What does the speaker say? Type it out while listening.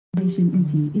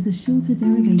Uti is a shorter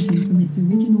derivation from its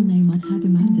original name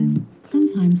Uthagamandam,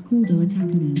 sometimes called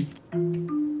Oatakamand.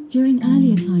 During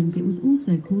earlier times it was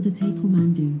also called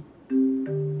Atapalmandu.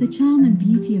 The charm and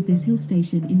beauty of this hill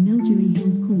station in Nilgiri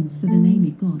Hills calls for the name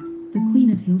it got, the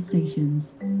Queen of Hill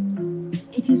Stations.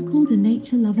 It is called a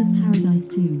nature lover's paradise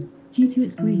too, due to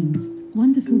its greens,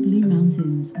 wonderful blue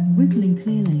mountains, rippling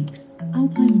clear lakes,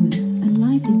 alpine woods, and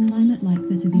lively climate like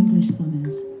that of English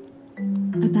summers.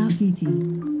 About beauty.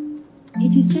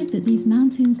 It is said that these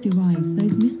mountains derives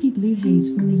those misty blue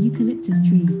haze from the eucalyptus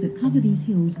trees that cover these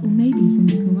hills, or maybe from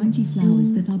the kurunji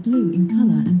flowers that are blue in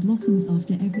color and blossoms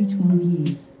after every 12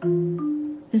 years.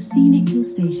 The scenic hill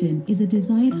station is a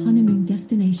desired honeymoon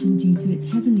destination due to its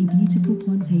heavenly beautiful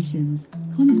plantations,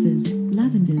 conifers,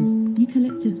 lavenders,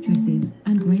 eucalyptus tresses,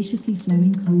 and graciously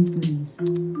flowing cold breeze.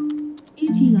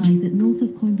 Uti lies at north of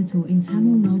Coimbatore in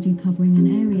Tamil Nadu, covering an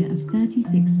area of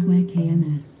 36 square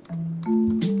kms.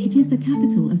 It is the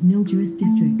capital of Nilgiris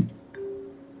district.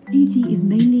 Uti is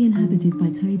mainly inhabited by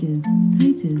Todas,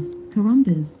 Kotas,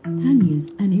 Karumbas, Panyas,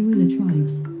 and Irula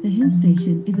tribes. The hill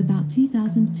station is about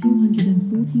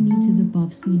 2,240 meters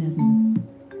above sea level.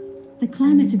 The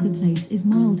climate of the place is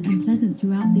mild and pleasant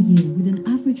throughout the year, with an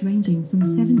average ranging from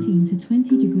 17 to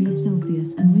 20 degrees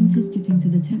Celsius and winters dipping to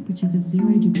the temperatures of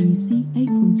 0 degrees C.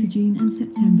 April to June and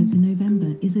September to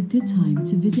November is a good time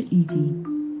to visit Uti.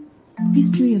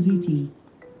 History of Uti.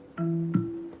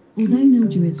 Although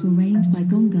Nilgiris were reigned by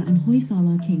Ganga and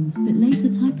Hoysala kings, but later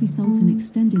Tipu Sultan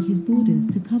extended his borders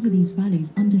to cover these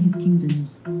valleys under his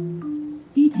kingdoms.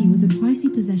 Uti was a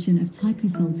pricey possession of Tipu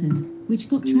Sultan, which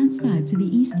got transferred to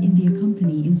the East India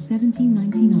Company in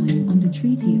 1799 under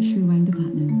Treaty of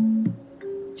Srirangapatnam.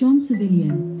 John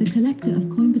Savilian, the collector of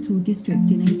Coimbatore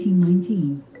district in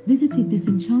 1819, visited this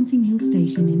enchanting hill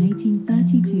station in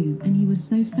 1832, and he was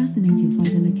so fascinated by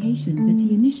the location that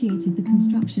he initiated the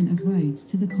construction of roads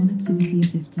to the connectivity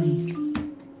of this place.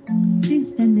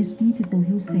 Since then this beautiful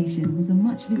hill station was a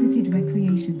much visited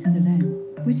recreation to the then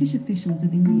British officials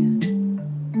of India.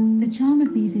 The charm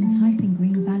of these enticing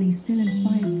green valleys still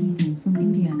inspires people from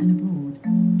India and abroad.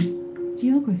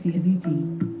 Geography of Uti.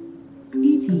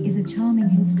 Uti is a charming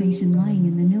hill station lying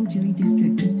in the Nilgiri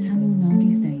district of Tamil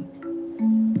Nadu state.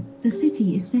 The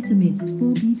city is set amidst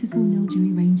four beautiful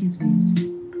Nilgiri ranges viz.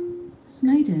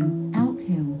 Snowdon, Alp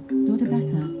Hill,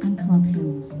 Dodabetta, and Club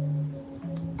Hills.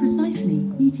 Precisely,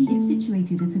 Uti is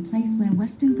situated at a place where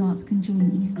Western Ghats can join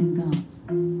Eastern Ghats.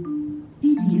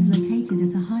 Uti is located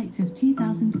at a height of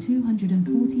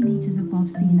 2,240 meters above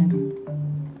sea level.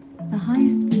 The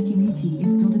highest peak in Uti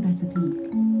is Dodabetta Peak.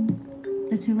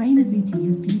 The terrain of Uti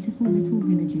has beautiful little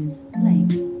villages,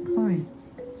 lakes,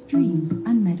 forests, streams,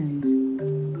 and meadows.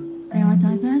 There are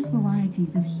diverse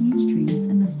varieties of huge trees,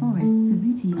 and the forests of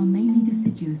Uti are mainly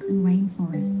deciduous and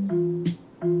rainforests.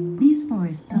 These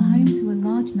forests are home to a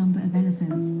large number of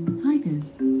elephants,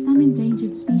 tigers, some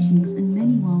endangered species, and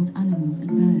many wild animals and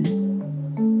birds.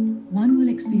 One will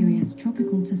experience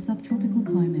tropical to subtropical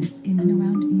climates in and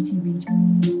around Uti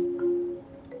region.